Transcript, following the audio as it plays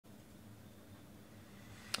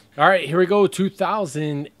All right, here we go.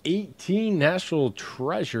 2018 National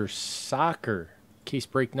Treasure Soccer. Case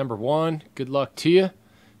break number 1. Good luck to you.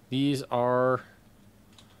 These are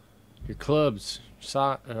your clubs,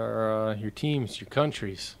 your teams, your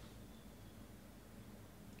countries.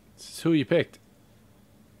 This is who you picked.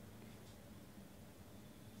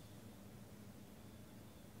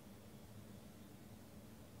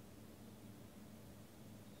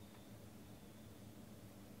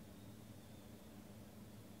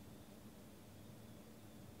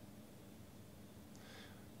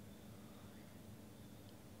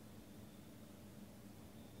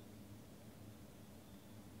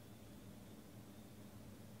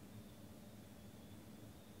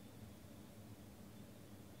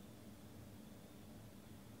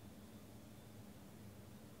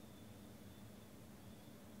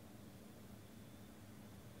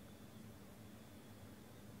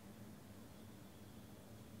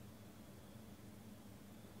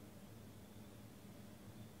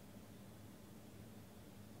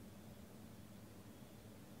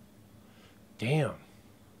 Damn.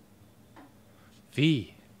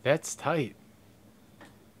 V, that's tight.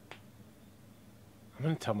 I'm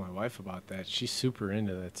going to tell my wife about that. She's super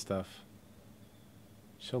into that stuff.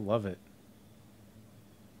 She'll love it.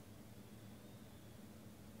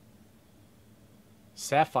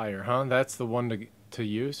 Sapphire, huh? That's the one to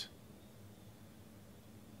use.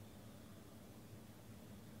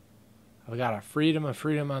 I've got a Freedom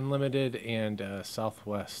Unlimited, and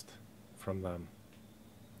Southwest from them.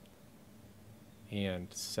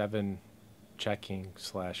 And 7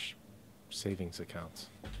 checking/savings accounts.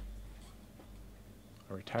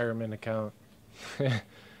 A retirement account. I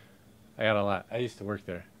got a lot. I used to work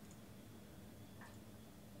there.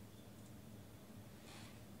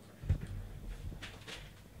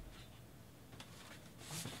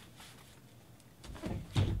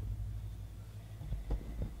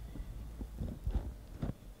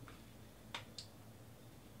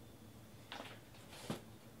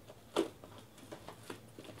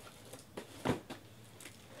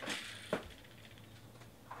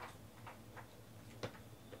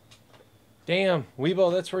 Damn,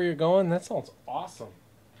 Weibo, that's where you're going? That sounds awesome.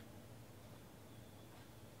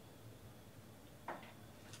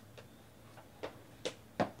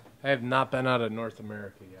 I have not been out of North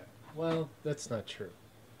America yet. Well, that's not true.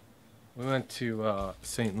 We went to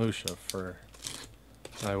St. Lucia for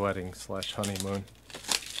my wedding/honeymoon.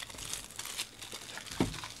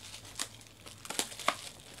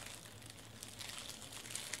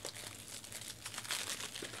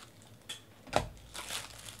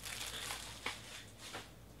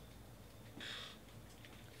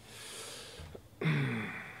 One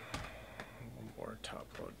more top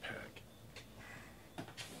load pack.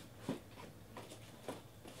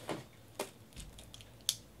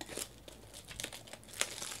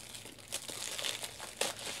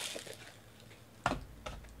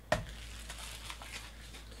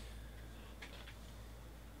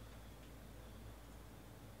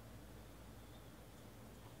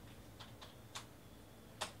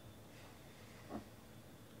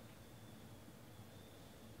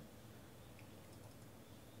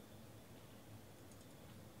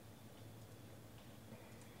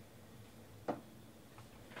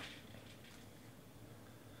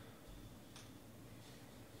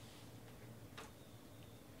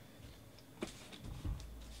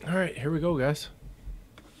 All right, here we go, guys.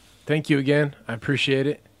 Thank you again. I appreciate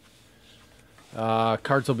it.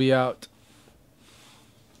 Cards will be out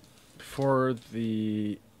before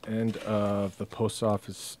the end of the post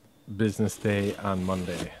office business day on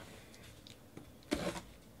Monday.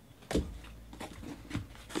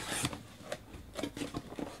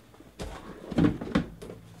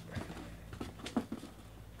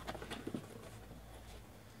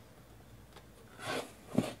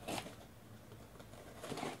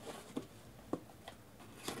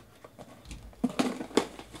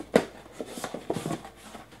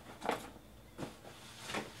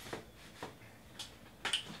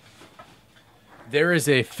 There is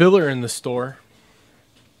a filler in the store.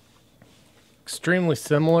 Extremely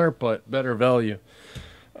similar, but better value.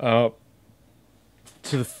 To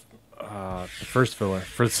the first filler.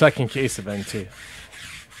 For the second case of NT.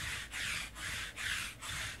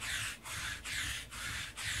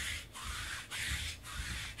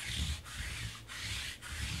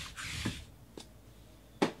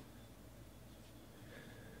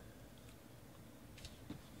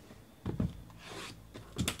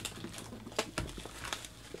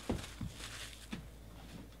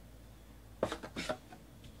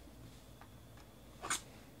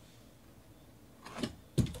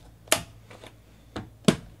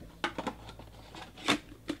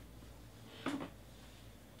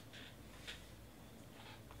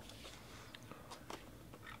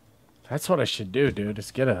 That's what I should do, dude.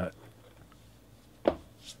 Is get a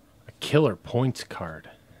killer points card.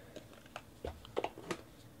 I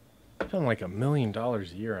spend like $1 million a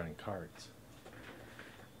year on cards.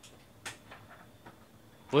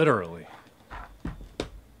 Literally.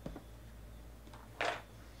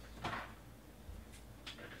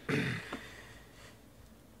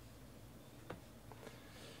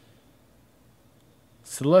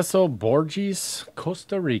 Celso Borges,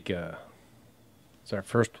 Costa Rica. It's our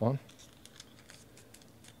first one.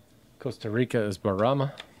 Costa Rica is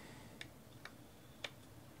Barama.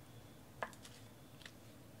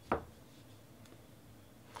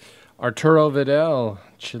 Arturo Vidal,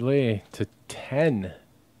 Chile to 10.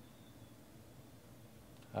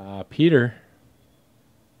 Peter.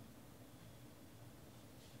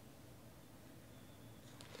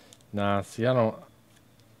 Nah, see, I don't.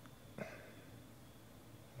 Nice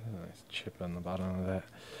chip on the bottom of that.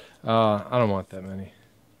 I don't want that many.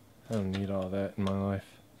 I don't need all that in my life.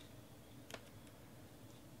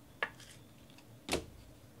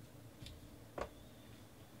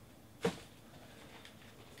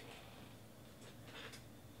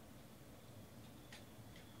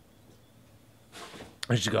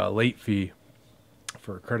 I just got a late fee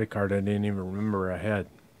for a credit card I didn't even remember I had.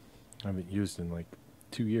 I haven't used in like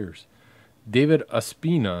 2 years. David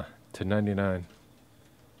Ospina to 99.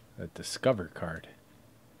 A Discover card.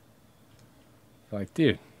 Like,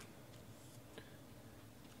 dude,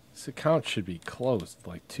 this account should be closed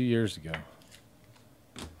like 2 years ago.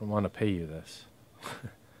 I don't want to pay you this.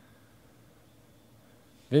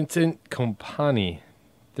 Vincent Kompany,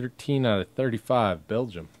 13 out of 35,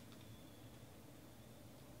 Belgium.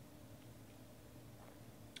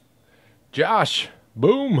 Josh,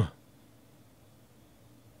 boom.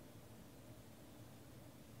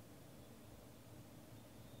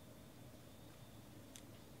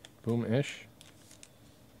 Boom-ish.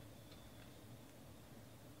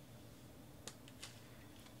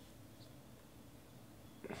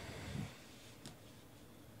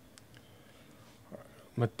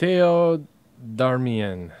 Matteo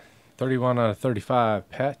Darmian, 31 out of 35,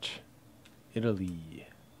 patch, Italy.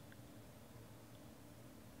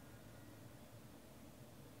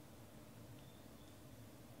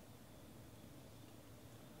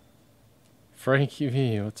 Frankie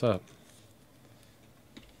V, what's up?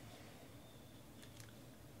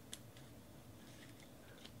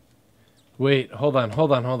 Wait, hold on.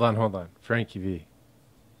 Frankie V.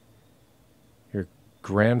 Your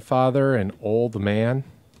grandfather, an old man,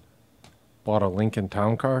 bought a Lincoln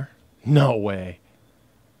Town Car? No way.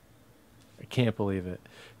 I can't believe it.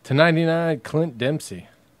 To 99, Clint Dempsey.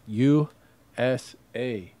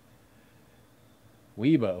 USA.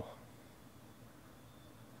 Weibo.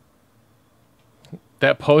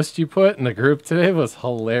 That post you put in the group today was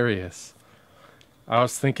hilarious. I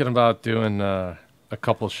was thinking about doing a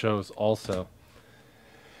couple shows also.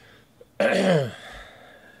 And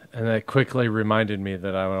that quickly reminded me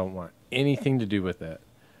that I don't want anything to do with that.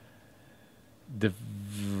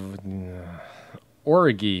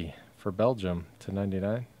 Origi for Belgium to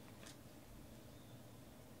 99.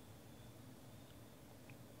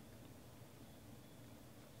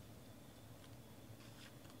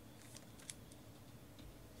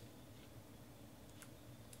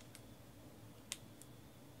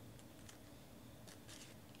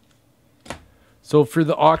 So for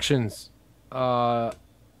the auctions, do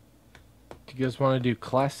you guys want to do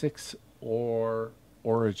classics or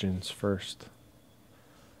origins first?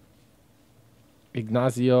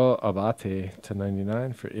 Ignazio Abate to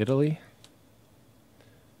 99 for Italy.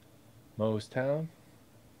 Moe's Town.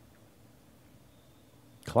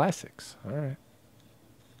 Classics. All right.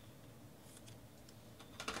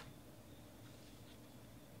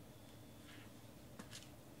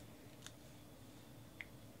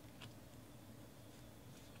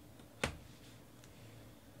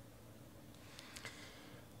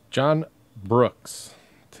 John Brooks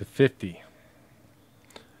to 50.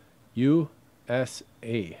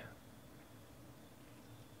 USA.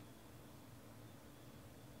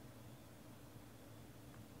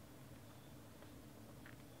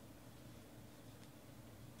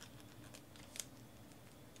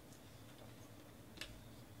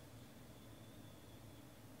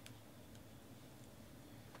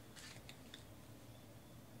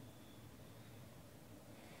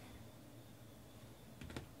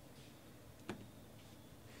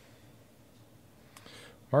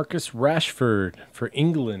 Marcus Rashford for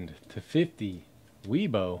England to 50.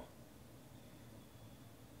 Weibo.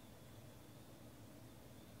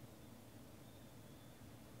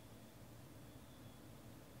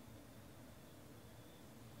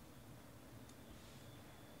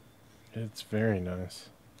 It's very nice.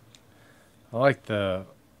 I like the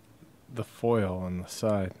foil on the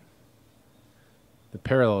side. The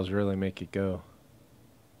parallels really make it go.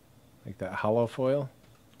 Like that hollow foil.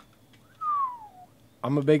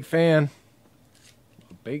 I'm a big fan.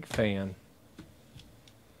 A big fan.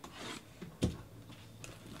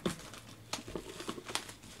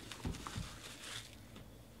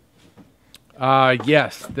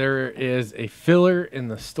 Yes, there is a filler in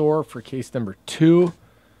the store for case number 2.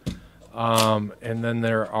 And then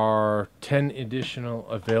there are 10 additional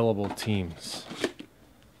available teams.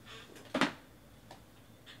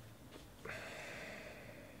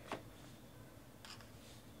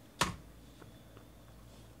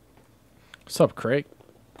 What's up, Craig?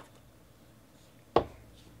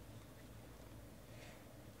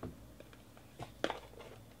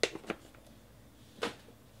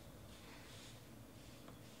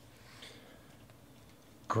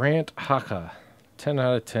 Grant Haka, 10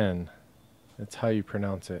 out of 10. That's how you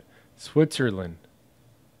pronounce it. Switzerland.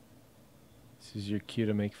 This is your cue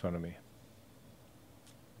to make fun of me.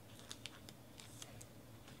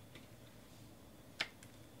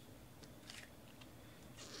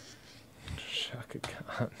 Shaka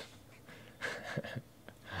Khan.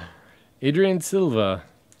 Adrian Silva.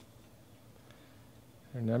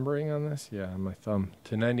 Is there numbering on this? Yeah, on my thumb.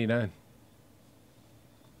 To 99.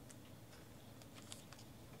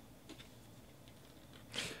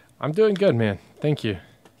 I'm doing good, man. Thank you.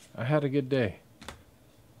 I had a good day.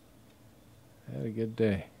 I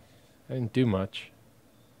didn't do much,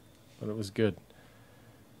 but it was good.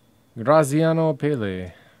 Graziano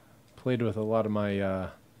Pele. Played with a lot of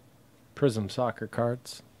my Prism soccer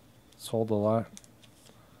cards. Sold a lot.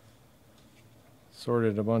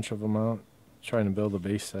 Sorted a bunch of them out. Trying to build a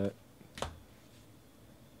base set.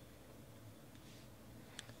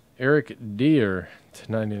 Eric Deer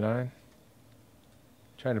to 99.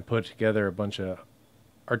 Trying to put together a bunch of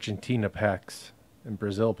Argentina packs and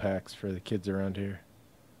Brazil packs for the kids around here.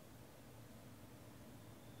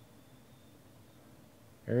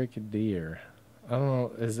 Eric Deer. I don't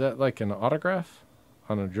know. Is that like an autograph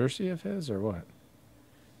on a jersey of his or what?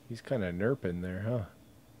 He's kind of nerping there, huh?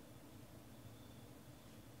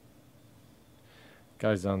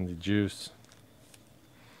 Guy's on the juice.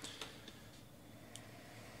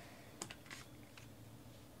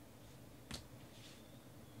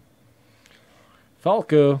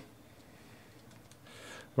 Falco.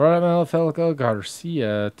 Radamel Falco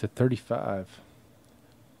Garcia to 35.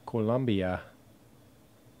 Colombia.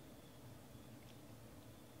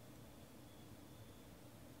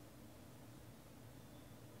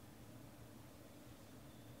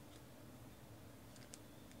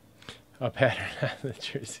 A pattern on the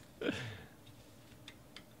jersey.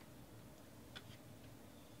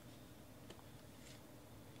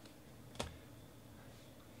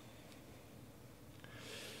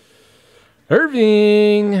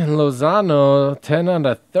 Irving Lozano, 10 out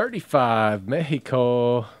of 35,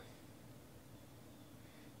 Mexico.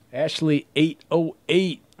 Ashley,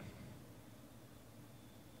 808.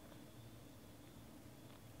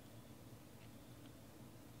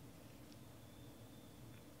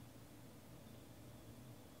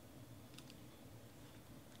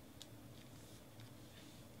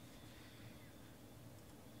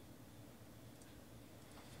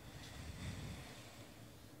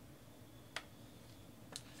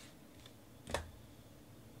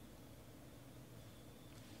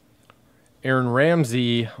 Aaron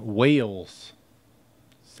Ramsey, Wales,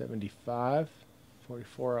 75,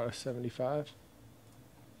 44 out of 75.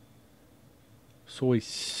 Soy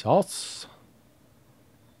sauce.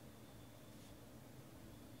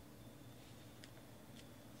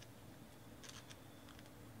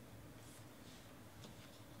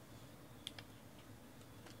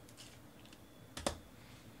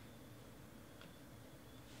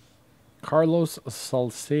 Carlos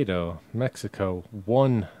Salcedo, Mexico,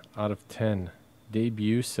 1 out of 10.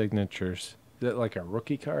 Debut signatures. Is that like a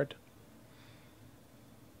rookie card?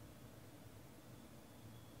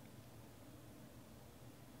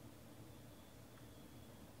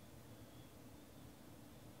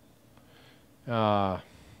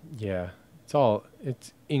 Yeah.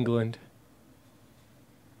 It's England.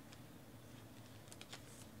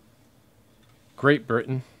 Great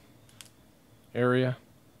Britain area.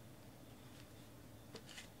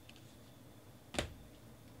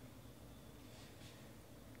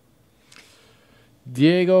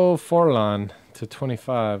 Diego Forlan to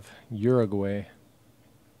 25, Uruguay.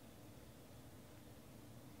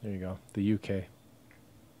 There you go, the UK.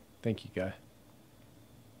 Thank you, guy.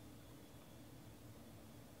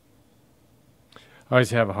 I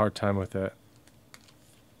always have a hard time with that.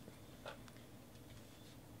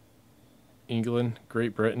 England,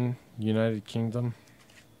 Great Britain, United Kingdom,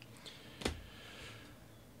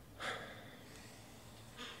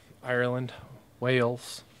 Ireland,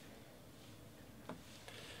 Wales.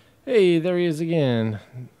 Hey, there he is again.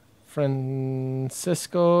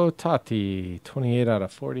 Francisco Totti, 28 out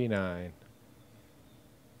of 49.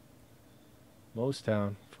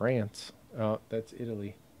 Mostown, France. Oh, that's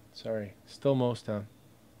Italy. Sorry. Still Mostown.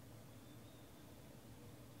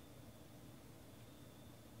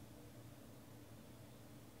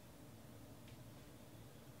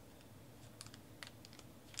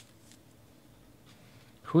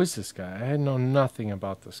 Who is this guy? I know nothing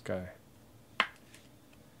about this guy.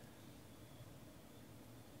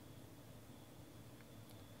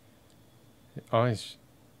 Oh, he's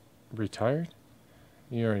retired?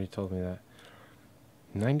 You already told me that.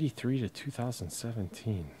 93 to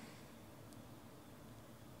 2017.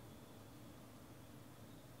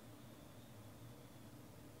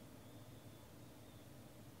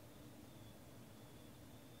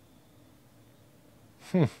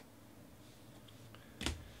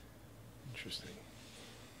 Interesting.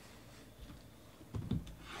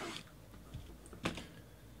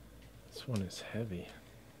 This one is heavy.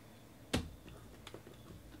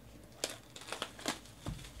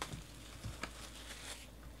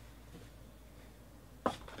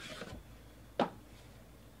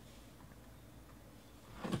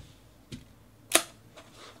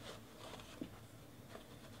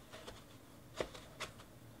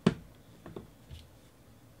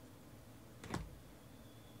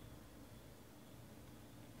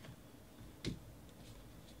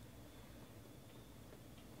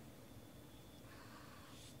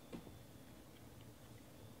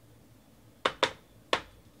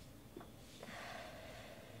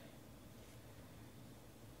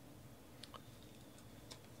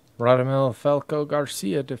 Radamel Falco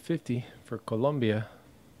Garcia to 50 for Colombia.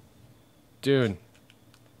 Dude,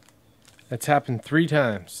 that's happened 3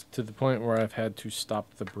 times to the point where I've had to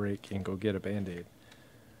stop the break and go get a Band-Aid.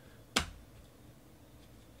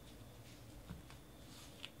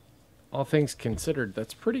 All things considered,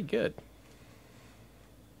 that's pretty good.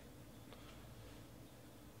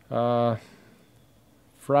 Fabregas,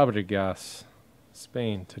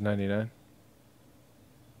 Spain to 99.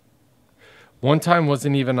 One time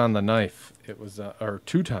wasn't even on the knife. It was, or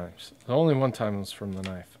 2 times. The only one time was from the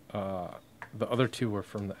knife. The other 2 were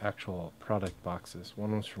from the actual product boxes.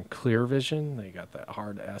 One was from Clear Vision. They got that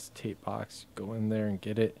hard ass tape box. Go in there and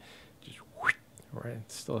get it. Just whoosh,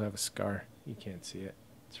 right. Still have a scar. You can't see it.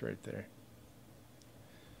 It's right there.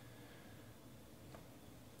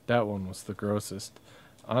 That one was the grossest.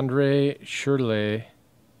 Andre Schürrle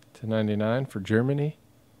to 99 for Germany.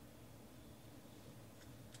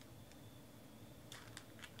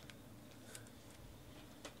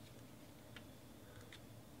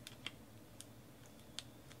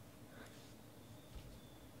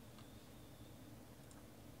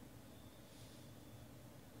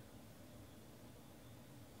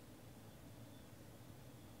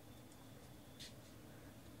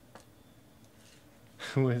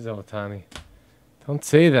 Who is Otani? Don't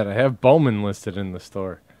say that. I have Bowman listed in the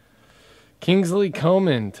store. Kingsley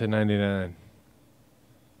Coman to 99.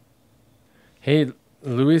 Hey,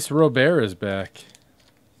 Luis Robert is back.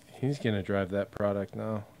 He's going to drive that product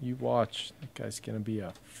now. You watch. That guy's going to be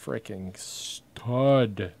a freaking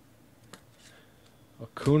stud.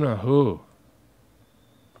 Acuna who?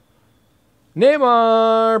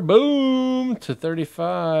 Neymar! Boom! To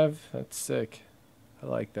 35. That's sick. I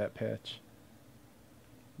like that patch.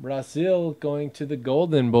 Brazil going to the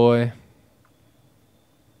golden boy.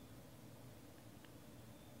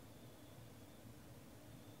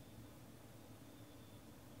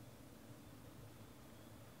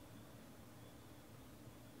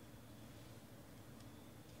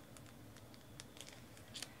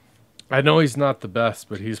 I know he's not the best,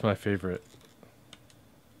 but he's my favorite.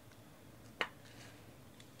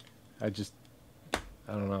 I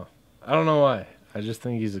don't know. I don't know why. I just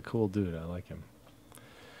think he's a cool dude. I like him.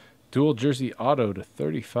 Dual jersey auto to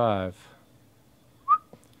 35.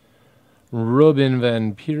 Robin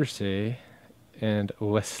van Persie and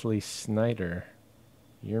Wesley Sneijder.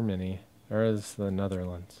 Germany. Or is the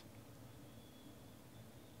Netherlands?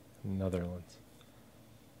 Netherlands.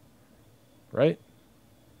 Right?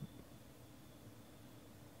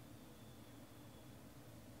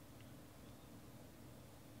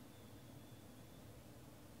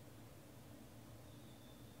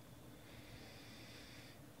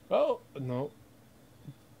 Oh, no.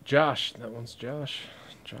 Josh. That one's Josh.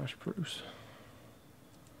 Josh Bruce.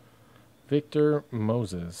 Victor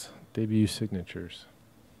Moses. Debut signatures.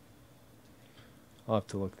 I'll have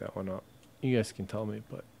to look that one up. You guys can tell me,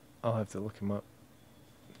 but I'll have to look him up.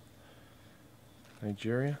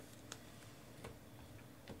 Nigeria.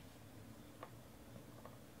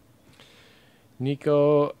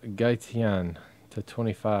 Nico Gaetian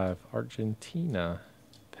 /25. Argentina.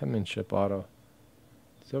 Penmanship auto.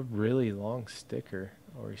 It's a really long sticker.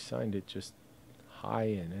 Or he signed it just high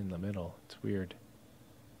and in the middle. It's weird.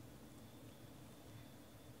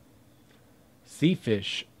 Sea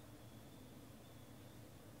fish.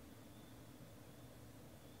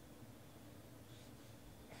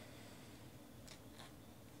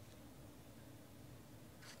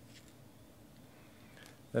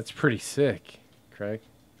 That's pretty sick, Craig.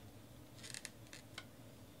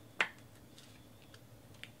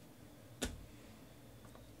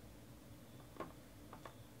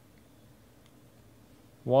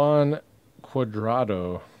 Juan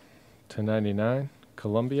Cuadrado /99.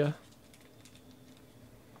 Colombia.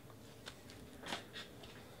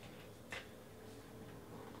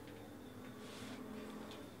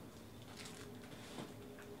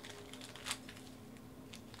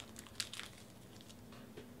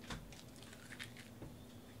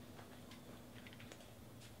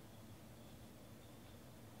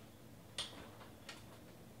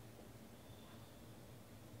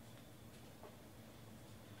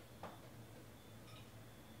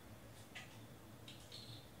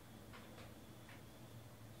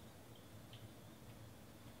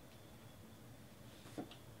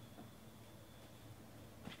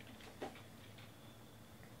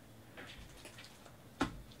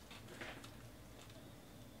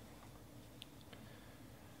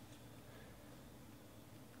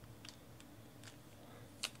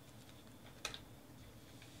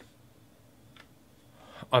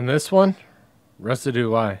 On this one, residue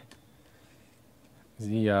Y. Is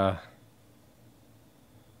he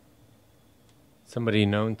somebody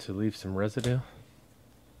known to leave some residue?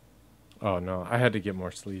 Oh no, I had to get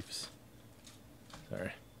more sleeves.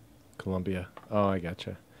 Sorry. Colombia. Oh, I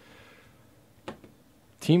gotcha.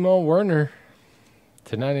 Timo Werner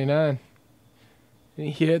 /99.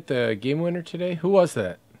 Didn't he hit the game winner today? Who was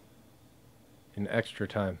that? In extra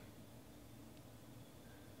time.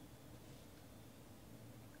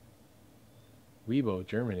 Weibo,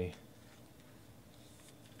 Germany.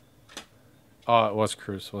 Oh, it was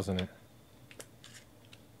Cruz, wasn't it?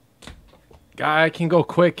 Guy, I can go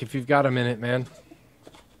quick if you've got a minute, man.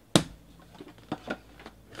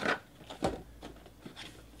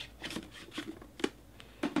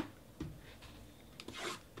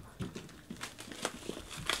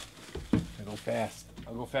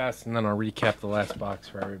 I'll go fast, and then I'll recap the last box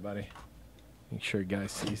for everybody. Make sure you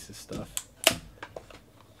guys sees this stuff.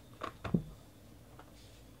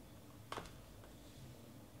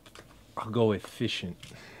 I'll go efficient.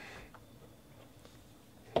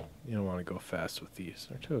 You don't want to go fast with these.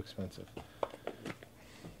 They're too expensive.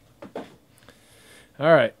 All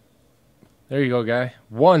right. There you go, guy.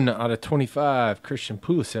 1/25, Christian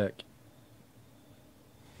Pulisic.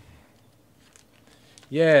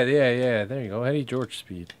 Yeah. There you go. Eddie George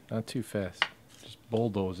speed. Not too fast. Just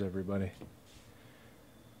bulldoze everybody.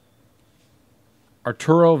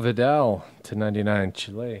 Arturo Vidal /99,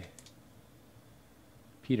 Chile.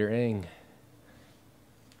 Peter Eng.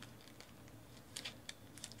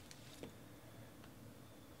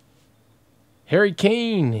 Harry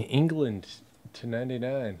Kane, England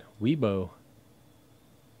 /99, Weibo.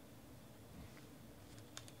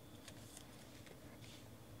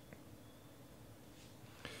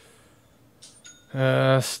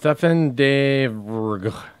 Stefan de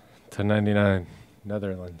Vrij /99,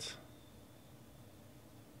 Netherlands.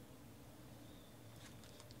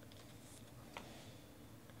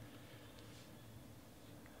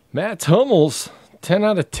 Matt Hummels,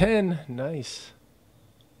 10/10. Nice.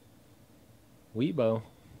 Weibo.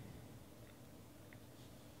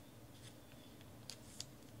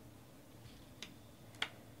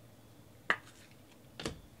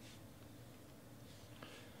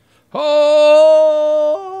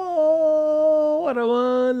 Oh, what a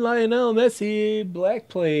one. Lionel Messi, black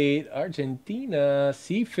plate, Argentina,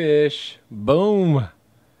 sea fish. Boom.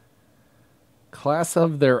 Class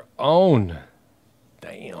of their own.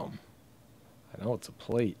 Damn. I know it's a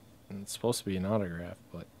plate, and it's supposed to be an autograph,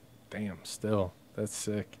 but damn, still. That's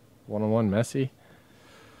sick. 101 Messi.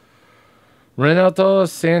 Renato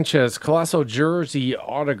Sanchez, Colossal Jersey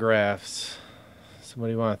autographs.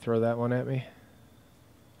 Somebody want to throw that one at me?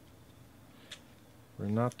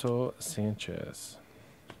 Renato Sanchez.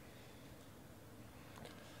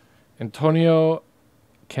 Antonio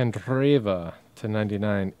Candreva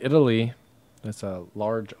 /99, Italy. That's a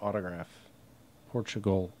large autograph.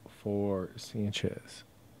 Portugal for Sanchez.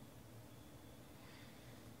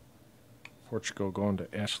 Portugal going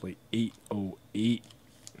to Ashley 808.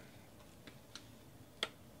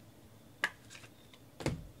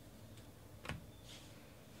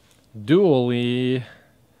 Dually,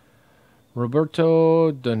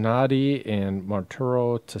 Roberto Donati and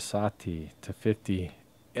Marturo Tassati to 50.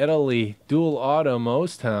 Italy, dual auto,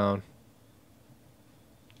 Mostown.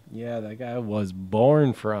 Yeah, that guy was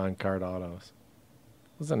born for on-card autos.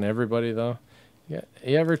 Wasn't everybody, though? Yeah.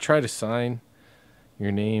 You ever try to sign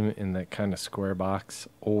your name in that kind of square box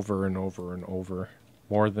over and over and over?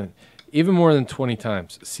 Even more than 20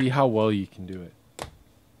 times. See how well you can do it.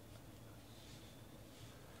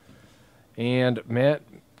 And Matt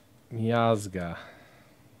Miazga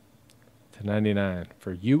to 99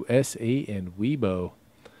 for USA and Weibo.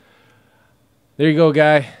 There you go,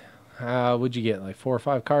 guy. What'd you get? Like 4 or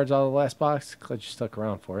 5 cards out of the last box? Glad you stuck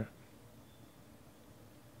around for it.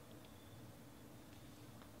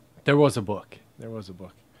 There was a book.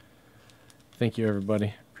 Thank you,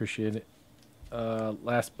 everybody. Appreciate it.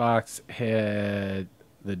 Last box had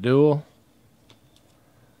the duel.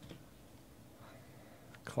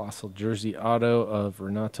 Colossal jersey auto of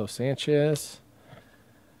Renato Sanchez.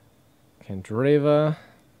 Candreva.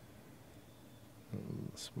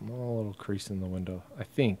 Small little crease in the window. I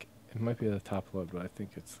think it might be the top load, but I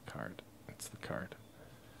think it's the card. It's the card.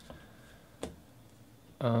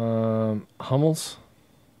 Hummels.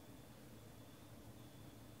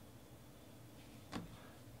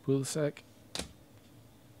 Pulisic.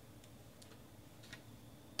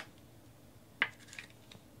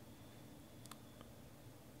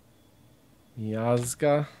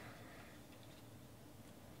 Miazga.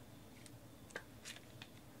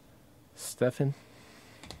 Stefan.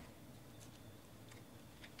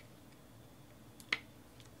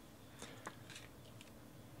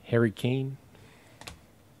 Harry Kane.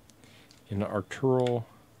 And Arturo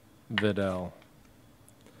Vidal.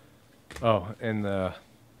 Oh, and the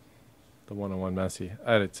one-on-one Messi.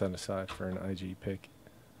 I had it set aside for an IG pick.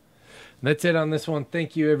 And that's it on this one.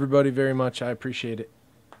 Thank you, everybody, very much. I appreciate it.